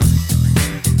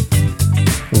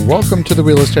Welcome to the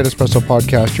Real Estate Espresso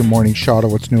Podcast, your morning shot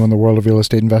of what's new in the world of real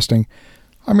estate investing.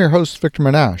 I'm your host, Victor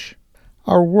Menashe.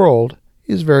 Our world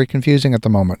is very confusing at the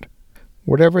moment.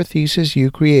 Whatever thesis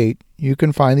you create, you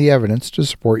can find the evidence to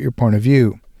support your point of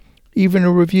view. Even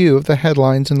a review of the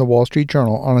headlines in the Wall Street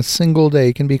Journal on a single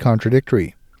day can be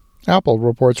contradictory. Apple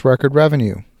reports record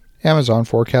revenue. Amazon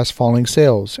forecasts falling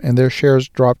sales, and their shares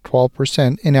dropped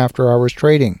 12% in after-hours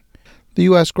trading. The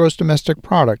U.S. gross domestic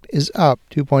product is up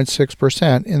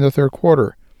 2.6% in the third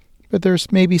quarter, but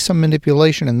there's maybe some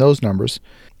manipulation in those numbers,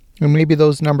 and maybe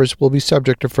those numbers will be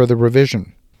subject to further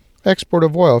revision. Export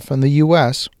of oil from the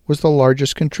U.S. was the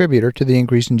largest contributor to the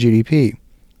increase in GDP.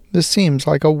 This seems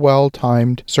like a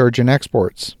well-timed surge in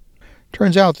exports.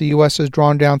 Turns out the U.S. has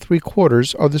drawn down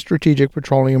 3/4 of the Strategic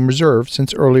Petroleum Reserve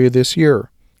since earlier this year.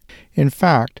 In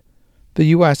fact, the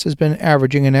U.S. has been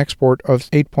averaging an export of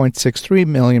 8.63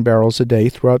 million barrels a day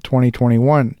throughout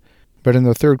 2021, but in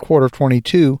the third quarter of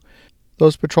 22,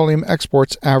 those petroleum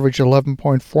exports averaged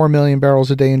 11.4 million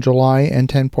barrels a day in July and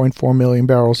 10.4 million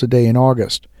barrels a day in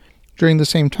August. During the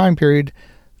same time period,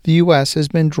 the U.S. has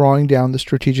been drawing down the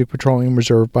Strategic Petroleum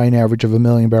Reserve by an average of 1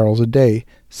 million barrels a day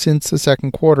since the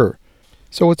second quarter.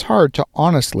 So it's hard to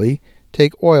honestly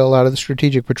take oil out of the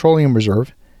Strategic Petroleum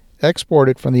Reserve, export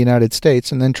it from the United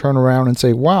States, and then turn around and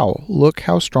say, wow, look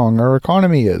how strong our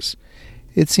economy is.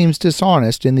 It seems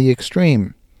dishonest in the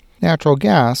extreme. Natural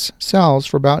gas sells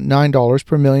for about $9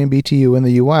 per million BTU in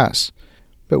the U.S.,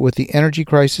 but with the energy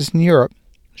crisis in Europe,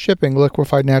 shipping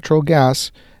liquefied natural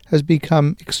gas has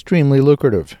become extremely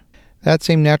lucrative. That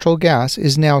same natural gas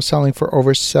is now selling for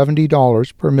over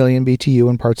 $70 per million BTU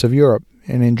in parts of Europe,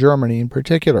 and in Germany in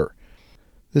particular.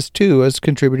 This too has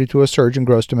contributed to a surge in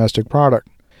gross domestic product.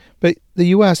 But the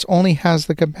U.S. only has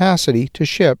the capacity to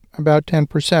ship about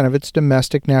 10% of its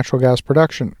domestic natural gas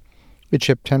production. It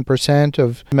shipped 10%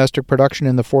 of domestic production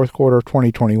in the fourth quarter of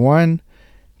 2021,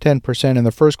 10% in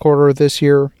the first quarter of this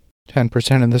year,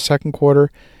 10% in the second quarter,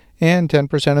 and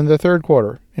 10% in the third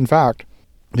quarter. In fact,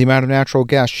 the amount of natural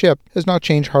gas shipped has not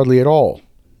changed hardly at all.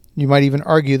 You might even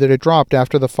argue that it dropped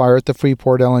after the fire at the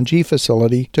Freeport LNG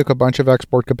facility took a bunch of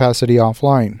export capacity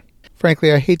offline.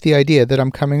 Frankly, I hate the idea that I'm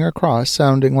coming across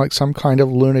sounding like some kind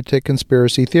of lunatic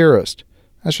conspiracy theorist.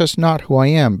 That's just not who I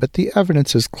am, but the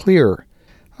evidence is clear.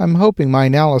 I'm hoping my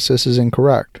analysis is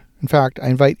incorrect. In fact, I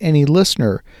invite any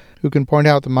listener who can point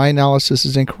out that my analysis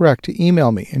is incorrect to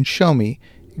email me and show me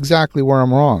exactly where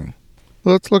I'm wrong.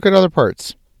 Let's look at other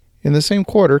parts. In the same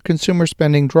quarter, consumer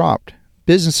spending dropped.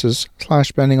 Businesses slashed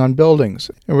spending on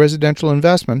buildings, and residential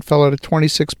investment fell at a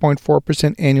 26.4%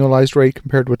 annualized rate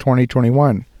compared with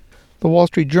 2021. The Wall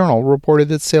Street Journal reported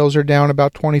that sales are down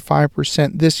about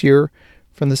 25% this year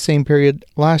from the same period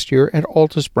last year at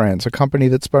Altus Brands, a company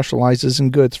that specializes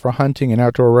in goods for hunting and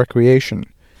outdoor recreation.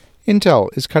 Intel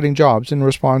is cutting jobs in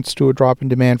response to a drop in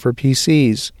demand for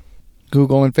PCs.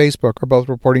 Google and Facebook are both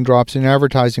reporting drops in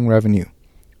advertising revenue.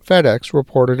 FedEx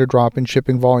reported a drop in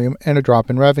shipping volume and a drop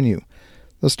in revenue.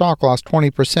 The stock lost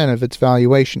 20% of its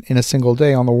valuation in a single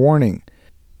day on the warning.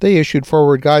 They issued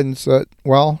forward guidance that,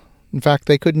 in fact,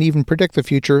 they couldn't even predict the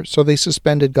future, so they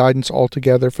suspended guidance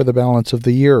altogether for the balance of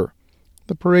the year.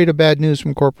 The parade of bad news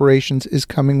from corporations is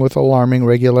coming with alarming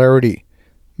regularity.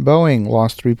 Boeing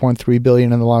lost $3.3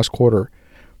 billion in the last quarter,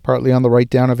 partly on the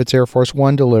write-down of its Air Force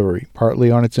One delivery, partly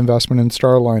on its investment in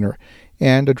Starliner,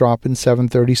 and a drop in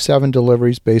 737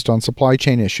 deliveries based on supply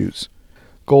chain issues.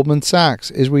 Goldman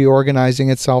Sachs is reorganizing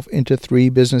itself into 3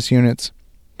 business units,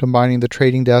 combining the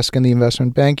trading desk and the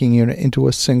investment banking unit into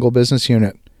a single business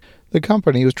unit. The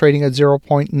company was trading at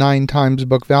 0.9 times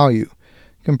book value,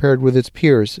 compared with its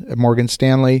peers at Morgan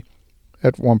Stanley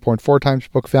at 1.4 times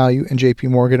book value and JP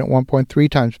Morgan at 1.3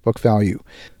 times book value.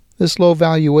 This low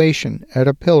valuation at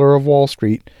a pillar of Wall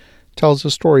Street tells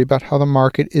a story about how the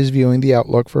market is viewing the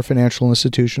outlook for financial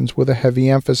institutions with a heavy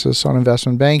emphasis on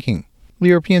investment banking. The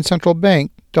European Central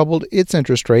Bank doubled its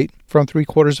interest rate from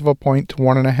 0.75 point to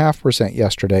 1.5%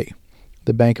 yesterday.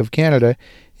 The Bank of Canada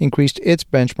increased its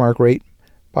benchmark rate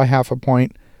by 0.5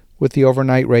 point, with the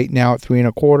overnight rate now at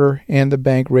 3.25% and the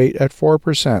bank rate at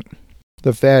 4%.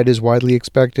 The Fed is widely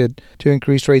expected to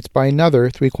increase rates by another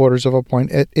 0.75 point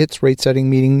at its rate-setting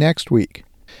meeting next week.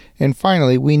 And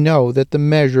finally, we know that the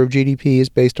measure of GDP is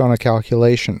based on a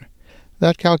calculation.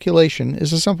 That calculation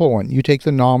is a simple one. You take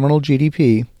the nominal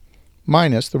GDP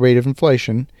minus the rate of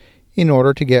inflation in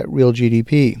order to get real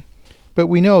GDP. But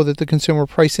we know that the consumer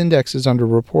price index is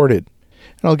underreported.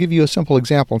 And I'll give you a simple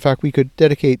example. In fact, we could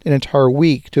dedicate an entire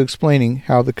week to explaining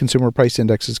how the consumer price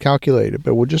index is calculated,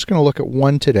 but we're just going to look at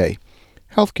one today.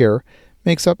 Healthcare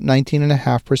makes up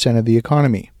 19.5% of the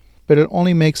economy, but it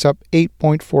only makes up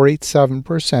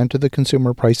 8.487% of the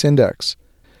consumer price index.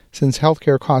 Since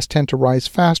healthcare costs tend to rise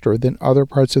faster than other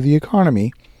parts of the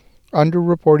economy,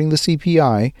 underreporting the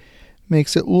CPI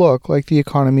makes it look like the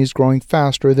economy is growing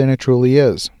faster than it truly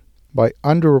is. By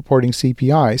underreporting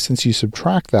CPI, since you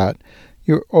subtract that,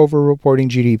 you're overreporting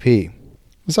GDP.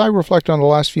 As I reflect on the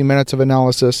last few minutes of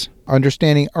analysis,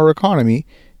 understanding our economy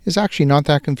is actually not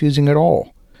that confusing at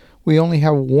all. We only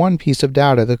have one piece of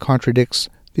data that contradicts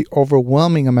the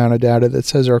overwhelming amount of data that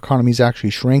says our economy is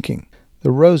actually shrinking.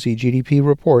 The rosy GDP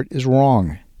report is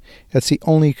wrong. That's the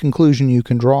only conclusion you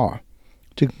can draw.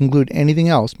 To conclude anything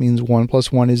else means 1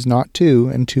 + 1 is not 2,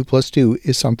 and 2 + 2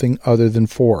 is something other than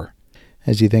 4.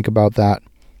 As you think about that,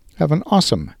 have an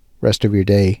awesome rest of your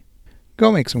day.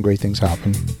 Go make some great things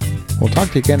happen. We'll talk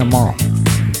to you again tomorrow.